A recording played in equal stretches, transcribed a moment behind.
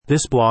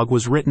This blog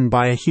was written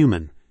by a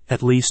human,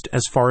 at least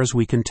as far as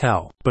we can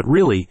tell. But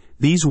really,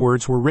 these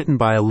words were written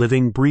by a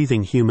living,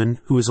 breathing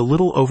human who is a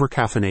little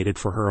overcaffeinated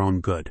for her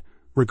own good.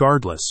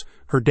 Regardless,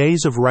 her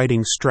days of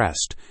writing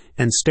stressed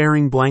and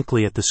staring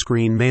blankly at the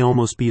screen may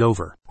almost be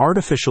over.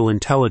 Artificial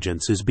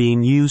intelligence is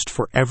being used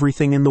for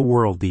everything in the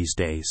world these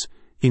days,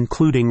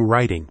 including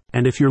writing.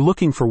 And if you're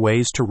looking for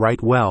ways to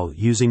write well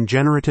using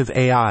generative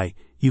AI,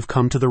 you've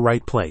come to the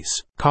right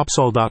place.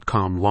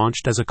 Copsol.com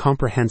launched as a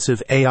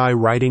comprehensive AI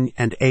writing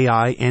and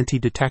AI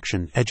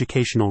anti-detection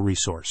educational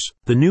resource.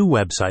 The new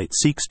website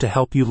seeks to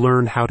help you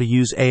learn how to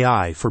use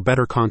AI for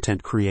better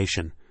content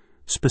creation.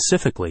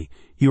 Specifically,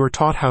 you are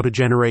taught how to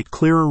generate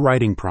clearer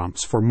writing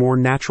prompts for more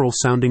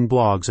natural-sounding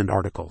blogs and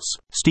articles.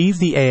 Steve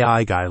the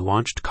AI Guy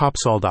launched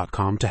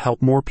Copsol.com to help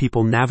more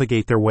people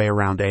navigate their way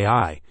around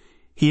AI.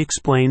 He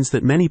explains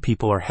that many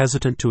people are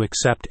hesitant to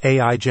accept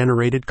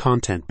AI-generated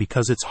content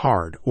because it's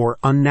hard or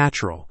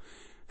unnatural.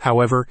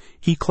 However,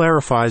 he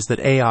clarifies that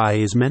AI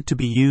is meant to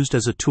be used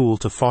as a tool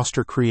to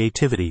foster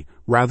creativity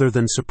rather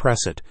than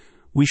suppress it.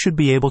 We should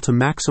be able to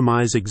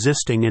maximize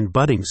existing and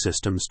budding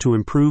systems to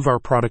improve our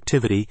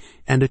productivity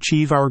and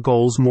achieve our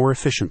goals more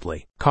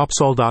efficiently.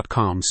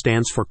 Copsol.com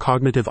stands for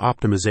Cognitive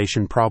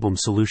Optimization Problem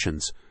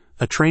Solutions,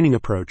 a training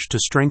approach to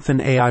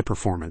strengthen AI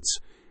performance.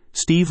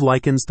 Steve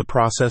likens the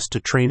process to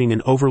training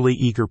an overly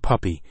eager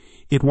puppy.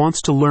 It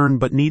wants to learn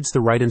but needs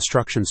the right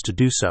instructions to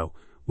do so.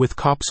 With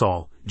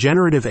Copsol,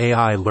 generative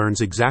AI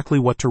learns exactly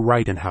what to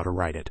write and how to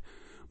write it.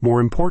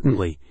 More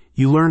importantly,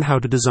 you learn how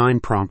to design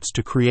prompts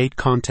to create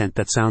content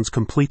that sounds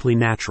completely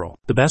natural.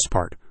 The best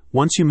part,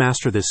 once you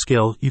master this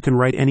skill, you can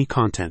write any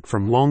content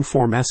from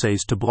long-form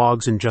essays to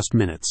blogs in just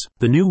minutes.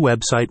 The new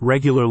website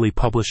regularly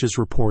publishes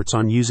reports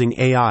on using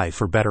AI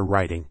for better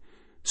writing.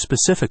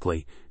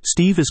 Specifically,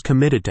 Steve is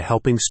committed to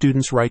helping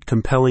students write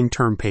compelling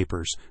term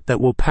papers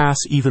that will pass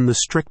even the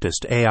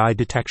strictest AI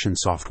detection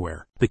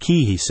software. The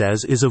key, he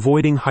says, is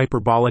avoiding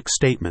hyperbolic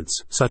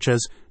statements such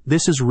as,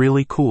 "This is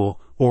really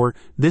cool," or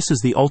 "This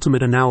is the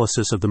ultimate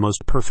analysis of the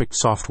most perfect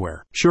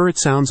software." Sure, it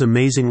sounds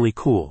amazingly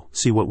cool,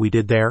 see what we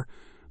did there?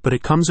 But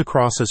it comes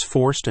across as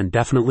forced and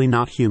definitely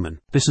not human.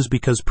 This is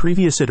because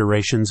previous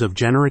iterations of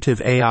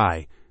generative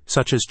AI,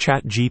 such as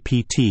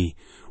ChatGPT,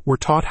 were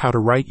taught how to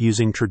write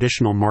using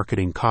traditional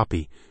marketing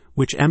copy,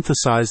 which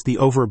emphasized the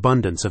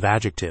overabundance of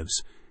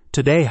adjectives.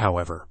 Today,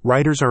 however,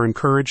 writers are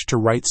encouraged to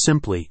write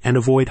simply and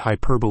avoid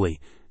hyperbole,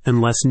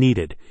 unless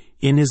needed.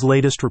 In his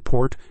latest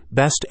report,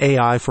 Best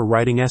AI for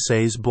Writing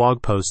Essays,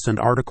 Blog Posts, and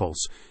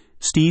Articles,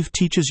 Steve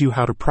teaches you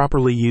how to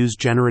properly use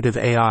generative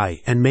AI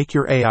and make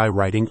your AI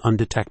writing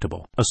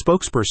undetectable. A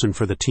spokesperson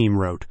for the team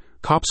wrote,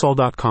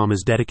 Copsol.com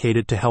is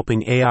dedicated to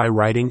helping AI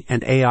writing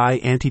and AI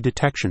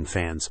anti-detection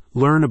fans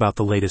learn about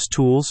the latest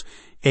tools,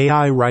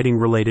 AI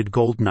writing-related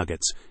gold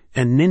nuggets,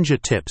 and ninja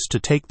tips to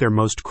take their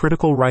most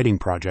critical writing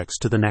projects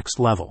to the next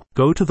level.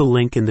 Go to the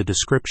link in the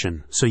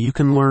description so you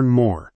can learn more.